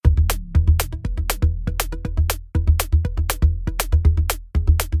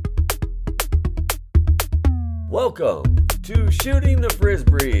Welcome to Shooting the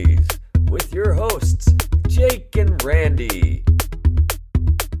Frisbees with your hosts, Jake and Randy.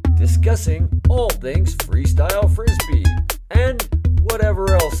 Discussing all things freestyle frisbee and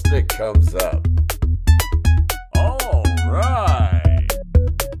whatever else that comes up. All right.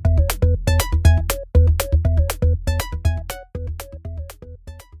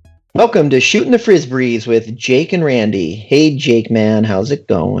 Welcome to Shooting the Frisbees with Jake and Randy. Hey, Jake, man, how's it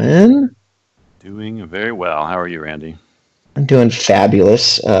going? Doing very well. How are you, Randy? I'm doing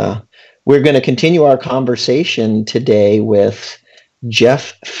fabulous. We're going to continue our conversation today with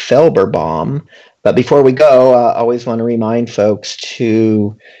Jeff Felberbaum. But before we go, I always want to remind folks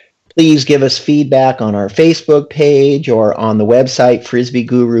to please give us feedback on our Facebook page or on the website,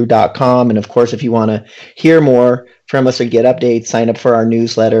 frisbeeguru.com. And of course, if you want to hear more from us or get updates, sign up for our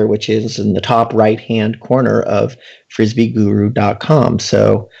newsletter, which is in the top right-hand corner of frisbeeguru.com.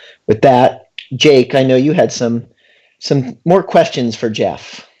 So with that, Jake, I know you had some more questions for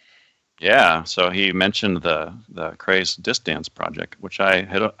Jeff. Yeah, so he mentioned the Crazed Disc Dance project, which I'd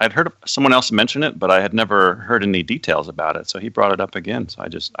heard of someone else mention it, but I had never heard any details about it. So he brought it up again. So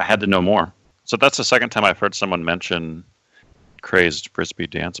I had to know more. So that's the second time I've heard someone mention Crazed Frisbee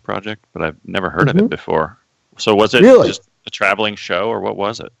Dance project, but I've never heard of it before. So was it really just a traveling show, or what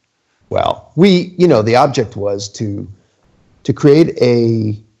was it? Well, the object was to create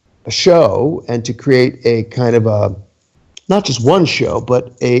a show and to create a kind of a, not just one show,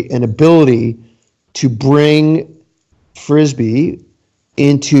 but an ability to bring Frisbee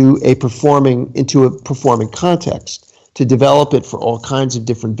into a performing context, to develop it for all kinds of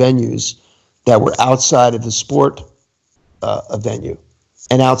different venues that were outside of the sport venue,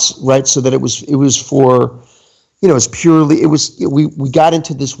 and so that it was for, it was purely, we got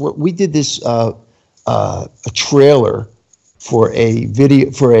into this, we did this a trailer for a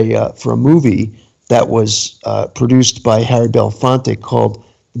video for a movie that was produced by Harry Belafonte called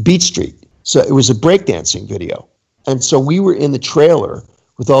Beat Street. So it was a breakdancing video. And so we were in the trailer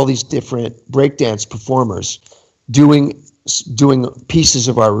with all these different breakdance performers doing pieces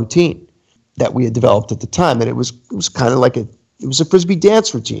of our routine that we had developed at the time. And it was kind of like it was a Frisbee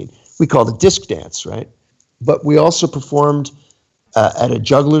dance routine. We called it disc dance, right? But we also performed at a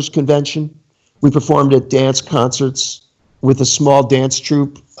jugglers convention. We performed at dance concerts with a small dance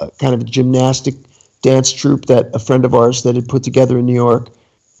troupe, kind of a gymnastic dance troupe that a friend of ours that had put together in New York,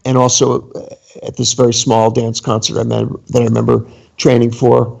 and also at this very small dance concert that I remember training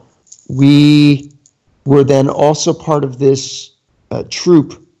for. We were then also part of this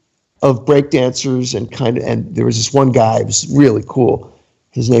troupe of breakdancers, and there was this one guy, it was really cool.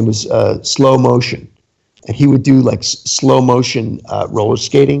 His name was Slow Motion, and he would do like slow motion roller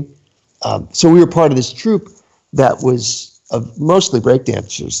skating. So we were part of this troupe that was of mostly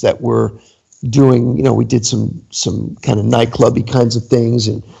breakdancers that were doing, we did some kind of nightclubby kinds of things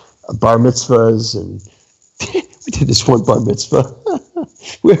and bar mitzvahs, and we did this one bar mitzvah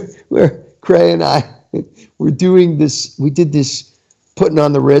where Cray and I were doing this. We did this putting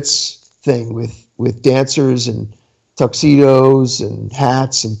on the Ritz thing with dancers and tuxedos and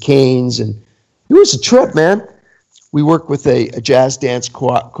hats and canes, and it was a trip, man. We worked with a jazz dance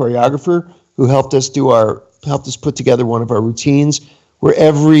choreographer who helped us put together one of our routines where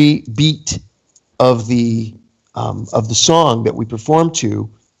every beat of the song that we performed to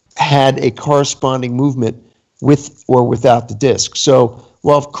had a corresponding movement with or without the disc. So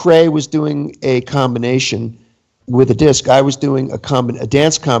while Cray was doing a combination with a disc, I was doing a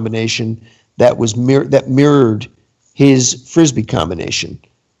dance combination that mirrored his Frisbee combination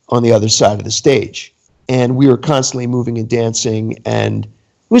on the other side of the stage. And we were constantly moving and dancing, and it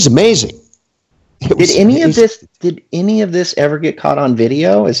was amazing. Did any of this ever get caught on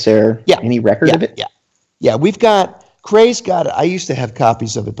video? Is there any record of it? Yeah. We've got, Cray's got it. I used to have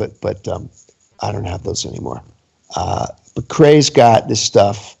copies of it, but I don't have those anymore. But Cray's got this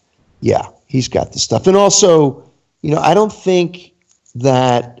stuff. Yeah, he's got this stuff. And also, I don't think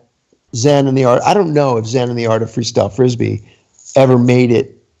that I don't know if Zen and the Art of Freestyle Frisbee ever made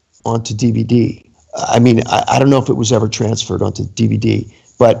it onto DVD. I mean, I don't know if it was ever transferred onto DVD.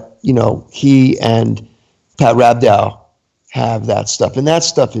 But, he and Pat Rabdow have that stuff. And that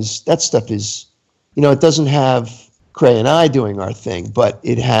stuff is, it doesn't have Cray and I doing our thing, but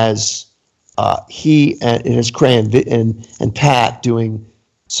it has Cray and Pat doing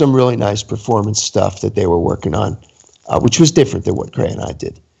some really nice performance stuff that they were working on, which was different than what Cray and I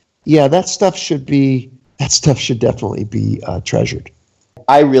did. Yeah, that stuff should definitely be treasured.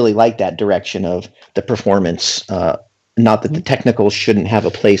 I really like that direction of the performance. Not that the technicals shouldn't have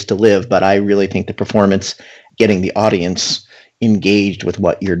a place to live, but I really think the performance, getting the audience engaged with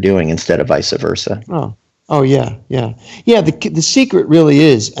what you're doing instead of vice versa. Oh, Oh yeah. The secret really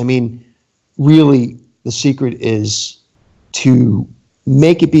is. I mean, really, the secret is to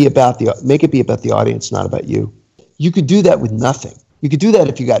make it be about the audience, not about you. You could do that with nothing. You could do that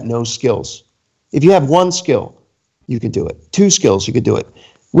if you got no skills. If you have one skill, you could do it. 2 skills, you could do it.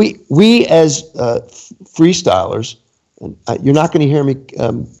 We as freestylers, you're not going to hear me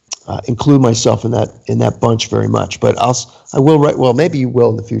include myself in that bunch very much, but I will write. Well, maybe you will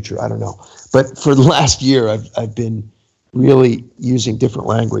in the future. I don't know. But for the last year, I've been really using different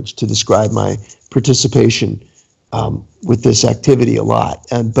language to describe my participation with this activity a lot.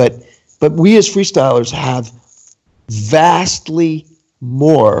 But we as freestylers have vastly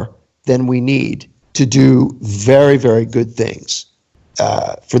more than we need to do very, very good things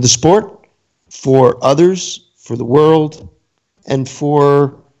for the sport, for others, for the world, and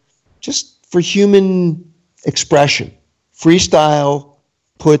for human expression. Freestyle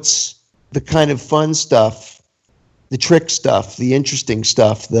puts the kind of fun stuff, the trick stuff, the interesting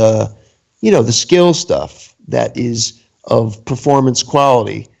stuff, the skill stuff that is of performance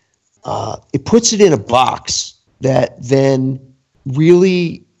quality. It puts it in a box that then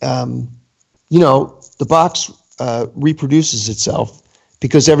really, the box reproduces itself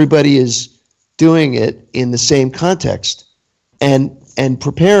because everybody is doing it in the same context and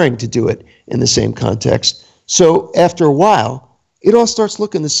preparing to do it in the same context. So after a while, it all starts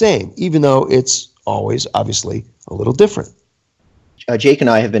looking the same, even though it's always obviously a little different. Jake and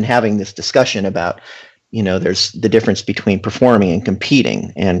I have been having this discussion about, there's the difference between performing and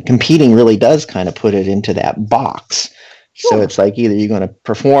competing really does kind of put it into that box. Sure. So it's like either you're going to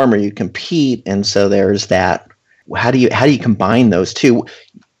perform or you compete. And so there's that. How do you combine those two?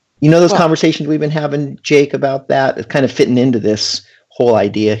 Those conversations we've been having, Jake, about that, it's kind of fitting into this whole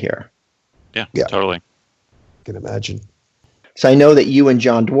idea here. Yeah, totally. I can imagine. So I know that you and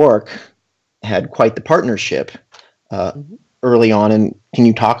John Dwork had quite the partnership early on. And can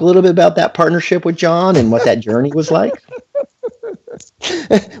you talk a little bit about that partnership with John and what that journey was like?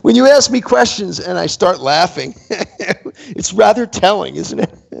 When you ask me questions and I start laughing, it's rather telling, isn't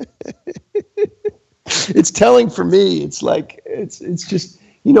it? It's telling for me. It's like, it's just,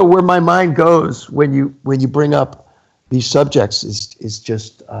 where my mind goes when you bring up these subjects is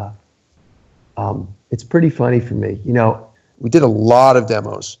just, it's pretty funny for me. We did a lot of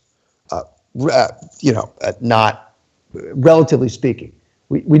demos, not relatively speaking.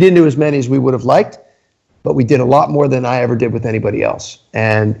 We didn't do as many as we would have liked, but we did a lot more than I ever did with anybody else.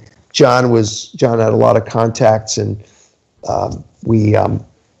 And John had a lot of contacts, and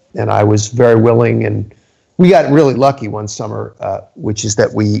and I was very willing, and we got really lucky one summer, which is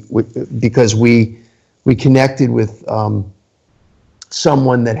that because we connected with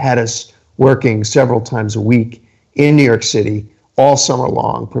someone that had us working several times a week in New York City all summer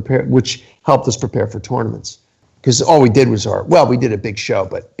long, which helped us prepare for tournaments. Because all we did was we did a big show,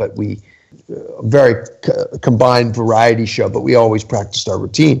 but we very combined variety show, but we always practiced our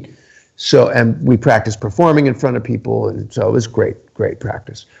routine. So, and we practiced performing in front of people, and so it was great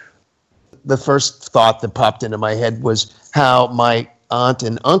practice. The first thought that popped into my head was how my aunt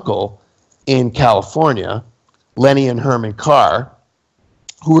and uncle in California, Lenny and Herman Carr,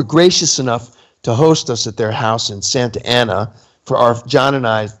 who were gracious enough to host us at their house in Santa Ana for John and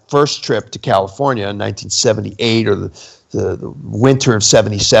I's first trip to California in 1978, or the winter of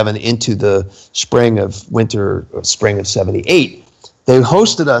 77 into the spring of 78. They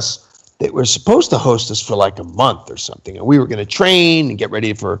hosted us. They were supposed to host us for like a month or something, and we were going to train and get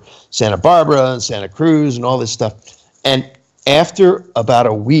ready for Santa Barbara and Santa Cruz and all this stuff. And after about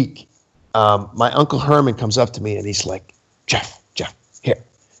a week, my Uncle Herman comes up to me and he's like, Jeff,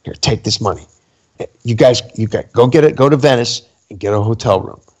 here, take this money. You guys go get it. Go to Venice and get a hotel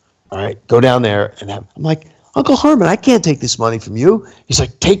room. All right, go down there and have. I'm like, Uncle Herman, I can't take this money from you. He's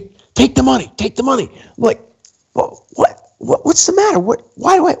like, take the money. Take the money. I'm like, well, what's the matter?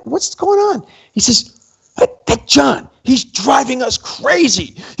 What's going on? He says, that John, he's driving us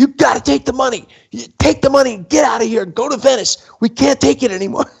crazy. You got to take the money. Take the money and get out of here. Go to Venice. We can't take it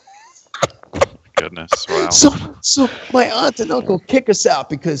anymore. Goodness, wow. So my aunt and uncle kick us out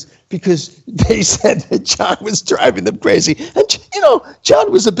because they said that John was driving them crazy. And,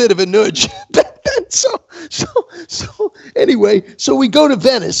 John was a bit of a nudge back then. So anyway, so we go to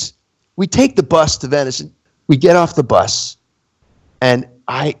Venice. We take the bus to Venice, and we get off the bus. And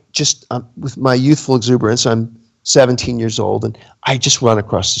I just, with my youthful exuberance, I'm 17 years old, and I just run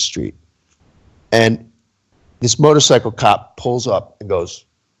across the street. And this motorcycle cop pulls up and goes,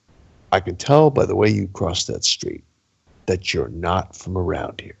 I can tell by the way you crossed that street that you're not from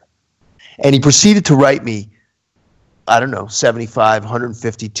around here. And he proceeded to write me, I don't know, $75,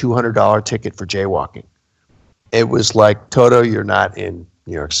 $150, $200 ticket for jaywalking, it was like, Toto, you're not in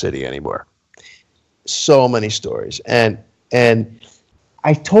New York City anymore. So many stories. And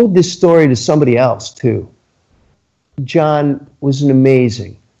I told this story to somebody else too. John was an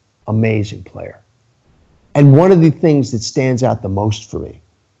amazing, amazing player. And one of the things that stands out the most for me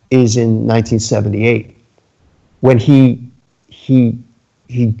is in 1978 when he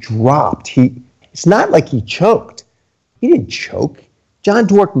dropped. It's not like he choked. He didn't choke. John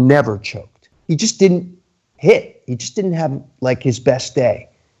Dwork never choked. He just didn't hit. He just didn't have like his best day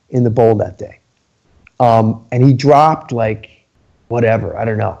in the bowl that day. And he dropped like whatever, I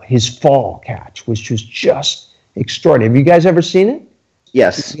don't know. His fall catch, which was just extraordinary. Have you guys ever seen it?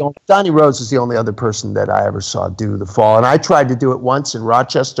 Yes. Donnie Rhodes is the only other person that I ever saw do the fall. And I tried to do it once in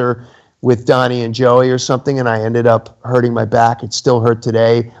Rochester with Donnie and Joey or something, and I ended up hurting my back. It still hurt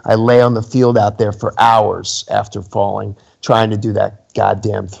today. I lay on the field out there for hours after falling, trying to do that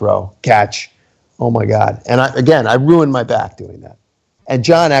goddamn catch. Oh, my God. And I ruined my back doing that. And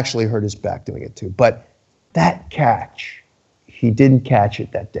John actually hurt his back doing it too. But that catch, he didn't catch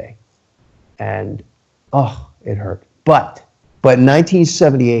it that day. And, it hurt. But in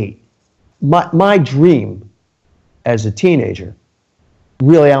 1978, my dream as a teenager,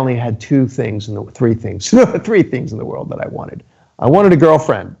 really I only had three things in the world that I wanted. I wanted a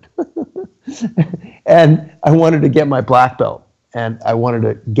girlfriend, and I wanted to get my black belt, and I wanted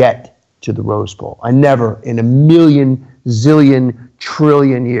to get to the Rose Bowl. I never in a million, zillion,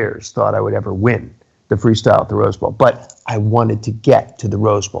 trillion years thought I would ever win the freestyle at the Rose Bowl, but I wanted to get to the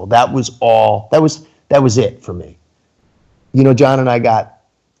Rose Bowl. That was all. That was it for me. You know, John and I got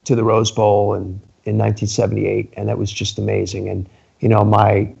to the Rose Bowl in 1978, and that was just amazing. And, you know,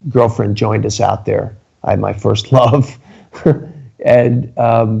 my girlfriend joined us out there. I had my first love. and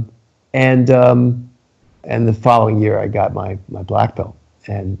the following year I got my black belt.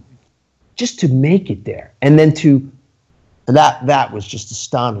 And just to make it there. And then that was just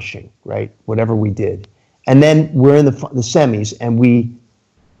astonishing, right? Whatever we did. And then we're in the semis, and we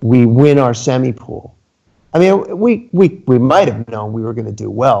win our semi pool. I mean, we might have known we were going to do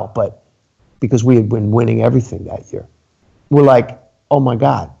well, but because we had been winning everything that year, we're like, oh my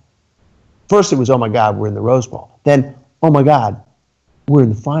God. First it was, oh my God, we're in the Rose Bowl. Then, oh my God, we're in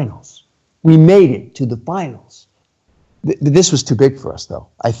the finals. We made it to the finals. This was too big for us, though.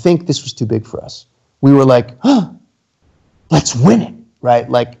 I think this was too big for us. We were like, let's win it, right?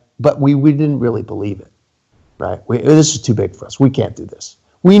 Like, but we didn't really believe it, right? This is too big for us. We can't do this.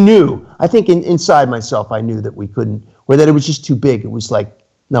 We knew. I think inside myself, I knew that we couldn't, or that it was just too big. It was like,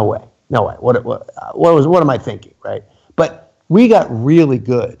 no way. What am I thinking, right? But we got really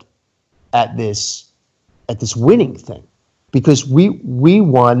good at this winning thing, because we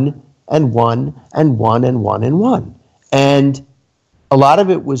won and won and won and won and won. And a lot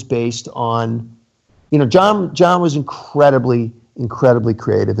of it was based on, you know, John was incredibly, incredibly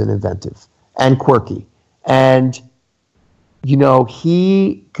creative and inventive and quirky. And, you know,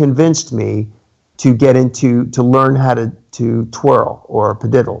 he convinced me to learn how to twirl or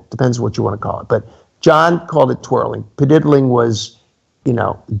padiddle, depends what you want to call it. But John called it twirling. Padiddling was, you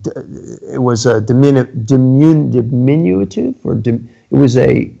know, it was a diminutive, or it was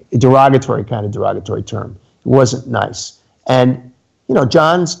a derogatory derogatory term. It wasn't nice. And, you know,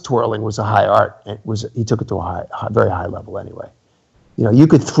 John's twirling was a high art. He took it to a very high level anyway. You know, you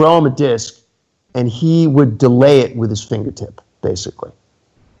could throw him a disc and he would delay it with his fingertip, basically.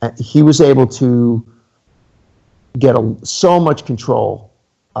 And he was able to get so much control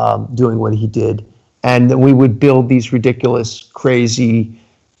doing what he did. And then we would build these ridiculous, crazy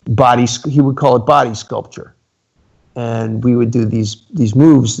he would call it body sculpture. And we would do these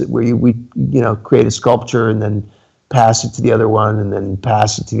moves where we create a sculpture and then pass it to the other one and then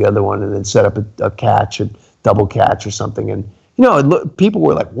pass it to the other one and then set up a catch, a double catch or something. And, you know, people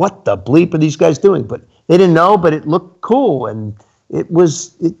were like, what the bleep are these guys doing? But they didn't know, but it looked cool and it was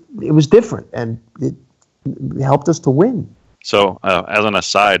different and it helped us to win. So as an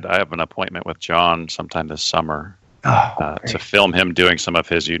aside, I have an appointment with John sometime this summer to film him doing some of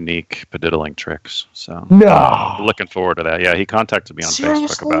his unique padiddling tricks. So looking forward to that. Yeah, he contacted me on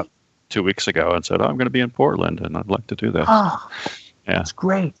Facebook about 2 weeks ago and said, I'm going to be in Portland and I'd like to do this. Oh, yeah, that's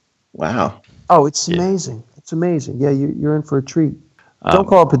great. Wow. Oh, it's amazing. It's amazing. Yeah, you're in for a treat. Don't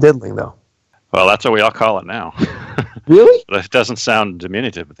call it padiddling, though. Well, that's what we all call it now. Really? It doesn't sound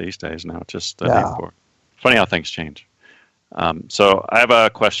diminutive these days now. It's just funny how things change. So I have a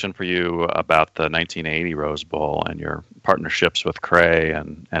question for you about the 1980 Rose Bowl and your partnerships with Cray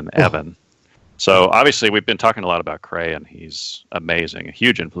and Evan. So obviously we've been talking a lot about Cray, and he's amazing, a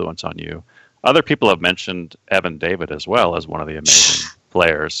huge influence on you. Other people have mentioned Evan David as well as one of the amazing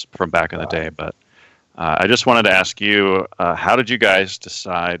players from back in the day, but I just wanted to ask you, how did you guys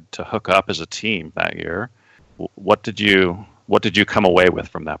decide to hook up as a team that year? What did you come away with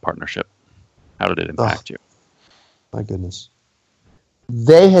from that partnership? How did it impact you? My goodness.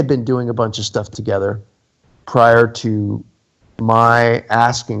 They had been doing a bunch of stuff together prior to my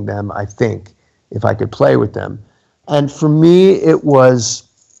asking them, I think, if I could play with them. And for me, it was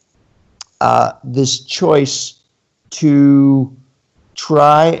this choice to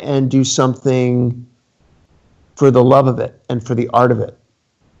try and do something for the love of it and for the art of it,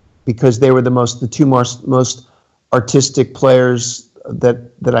 because they were the two most artistic players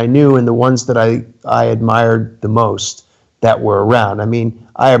that I knew, and the ones that I admired the most that were around. I mean,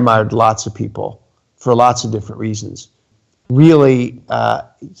 I admired lots of people for lots of different reasons. Really, I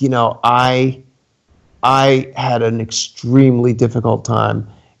had an extremely difficult time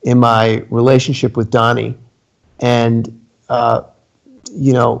in my relationship with Donnie, and it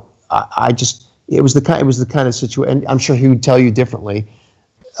was the kind of situation, and I'm sure he would tell you differently,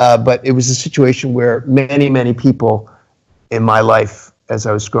 but it was a situation where many people in my life as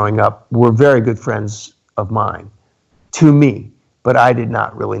I was growing up were very good friends of mine to me, but I did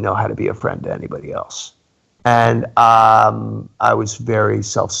not really know how to be a friend to anybody else. And I was very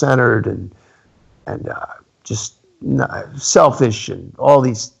self-centered and just selfish, and all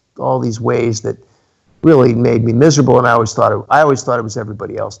these ways that really made me miserable. And I always thought it was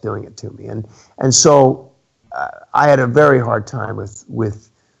everybody else doing it to me. And so I had a very hard time with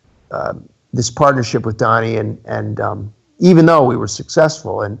this partnership with Donnie, and even though we were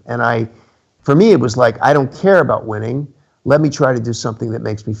successful, for me it was like, I don't care about winning. Let me try to do something that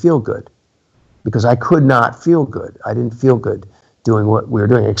makes me feel good, because I could not feel good. I didn't feel good doing what we were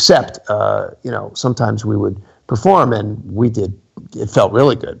doing, except sometimes we would perform, and it felt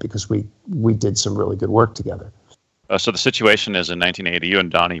really good because we did some really good work together. So the situation is, in 1980, you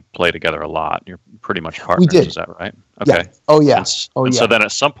and Donnie play together a lot. You're pretty much partners. We did. Is that right? Okay. Yeah. Oh, yeah. And so then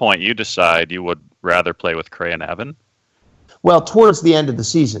at some point you decide you would rather play with Cray and Evan? Well, towards the end of the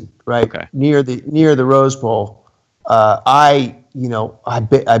season, right? Okay. Near the Rose Bowl, I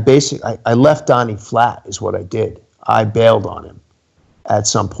left Donnie flat is what I did. I bailed on him at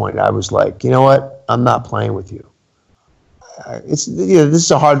some point. I was like, you know what? I'm not playing with you. This is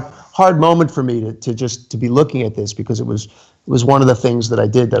a hard moment for me to be looking at this, because it was one of the things that I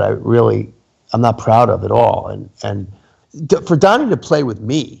did that I'm not proud of at all. And for Donnie to play with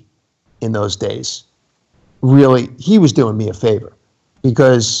me in those days, really, he was doing me a favor,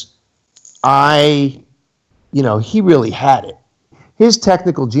 because he really had it. His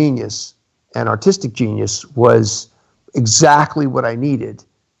technical genius and artistic genius was exactly what I needed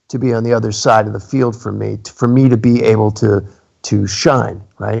to be on the other side of the field for me to be able to shine,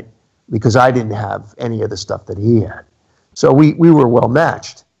 right? Because I didn't have any of the stuff that he had. So we were well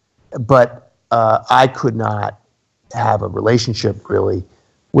matched, but I could not have a relationship really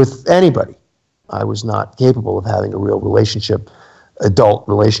with anybody. I was not capable of having a real adult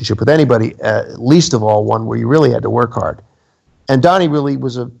relationship with anybody, least of all one where you really had to work hard. And Donnie really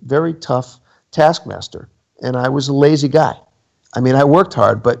was a very tough taskmaster, and I was a lazy guy. I mean, I worked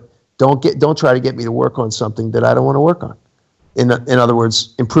hard, but don't try to get me to work on something that I don't want to work on. In other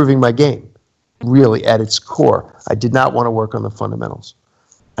words, improving my game, really at its core. I did not want to work on the fundamentals,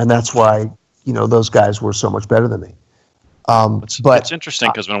 and that's why those guys were so much better than me. It's interesting,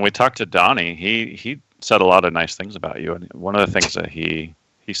 because when we talked to Donnie, he said a lot of nice things about you, and one of the things that he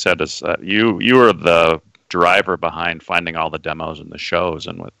said is that you were the driver behind finding all the demos and the shows,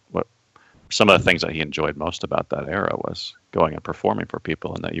 and what some of the things that he enjoyed most about that era was going and performing for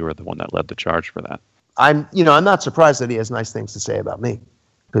people, and that you were the one that led the charge for that. I'm not surprised that he has nice things to say about me,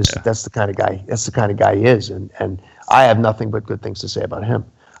 because that's the kind of guy he is, and I have nothing but good things to say about him.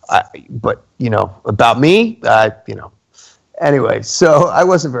 But about me, Anyway, so I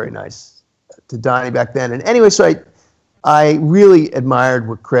wasn't very nice to Donnie back then. And anyway, so I really admired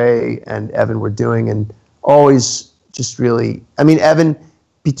what Cray and Evan were doing, and always just really, Evan,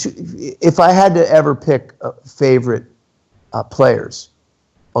 if I had to ever pick favorite players,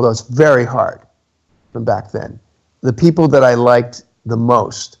 although it's very hard from back then, the people that I liked the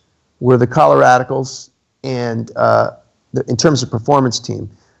most were the Coloradicals, and in terms of performance team,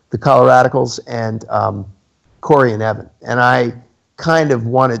 the Coloradicals and Corey and Evan. And I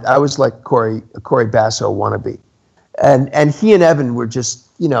was like a Corey Basso wannabe. And he and Evan were just,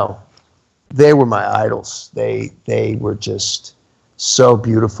 they were my idols. They were just so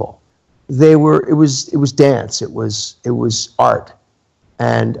beautiful. It was dance. It was art.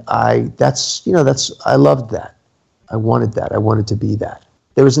 And I loved that. I wanted that. I wanted to be that.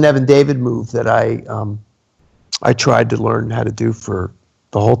 There was an Evan David move that I tried to learn how to do for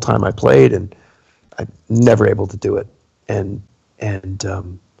the whole time I played, and never able to do it. And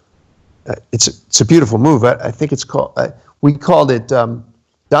it's a beautiful move. I think it's called. We called it.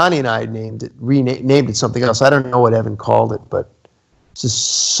 Donnie and I named it something else. I don't know what Evan called it, but it's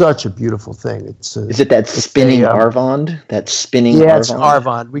just such a beautiful thing. Is it that spinning Arvand? That spinning Arvand? Yeah, it's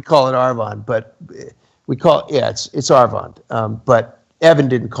Arvand. We call it Arvand, but it's Arvand. But Evan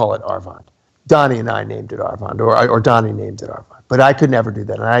didn't call it Arvand. Donnie and I named it Arvand, or Donnie named it Arvand. But I could never do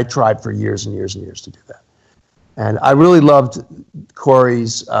that, and I tried for years and years and years to do that. And I really loved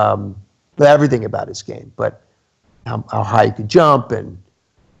Corey's everything about his game, but how high he could jump and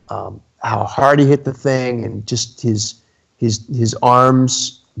how hard he hit the thing, and just his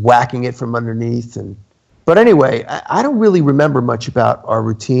arms whacking it from underneath. But anyway, I don't really remember much about our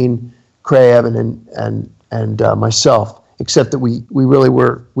routine, Cray, Evan, and myself, except that we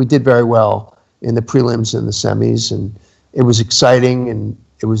did very well in the prelims and the semis, and it was exciting and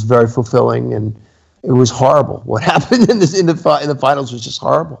it was very fulfilling, and it was horrible. What happened in the finals was just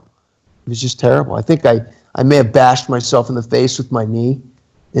horrible. It was just terrible. I think I may have bashed myself in the face with my knee,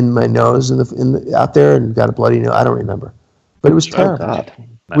 in my nose, out there, and got a bloody nose. I don't remember, but it was terrible. God.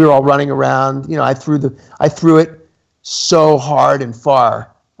 We were all running around. I threw it so hard and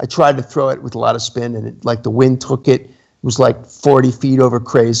far. I tried to throw it with a lot of spin, and the wind took it. It was like 40 feet over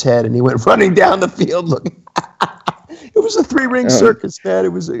Cray's head, and he went running down the field looking. It was a 3-ring circus, man. It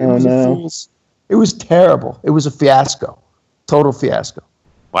was a fool's. It was terrible. It was a fiasco, total fiasco.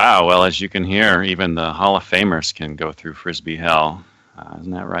 Wow. Well, as you can hear, even the Hall of Famers can go through Frisbee hell.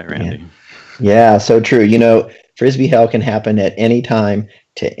 Isn't that right, Randy? Yeah, so true. Frisbee hell can happen at any time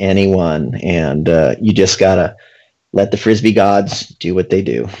to anyone, and you just gotta let the Frisbee gods do what they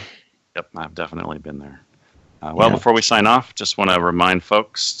do. Yep, I've definitely been there. Before we sign off, just want to remind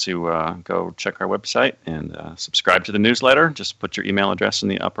folks to go check our website and subscribe to the newsletter. Just put your email address in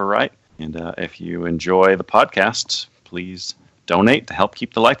the upper right. And if you enjoy the podcast, please donate to help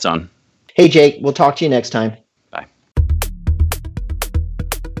keep the lights on. Hey, Jake, we'll talk to you next time. Bye.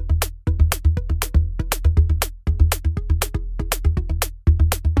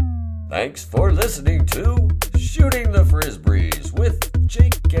 Thanks for listening to Shooting the Frisbees with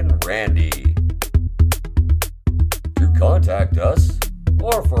Jake and Randy. To contact us,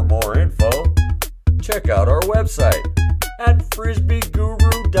 or for more info, check out our website at Frisbee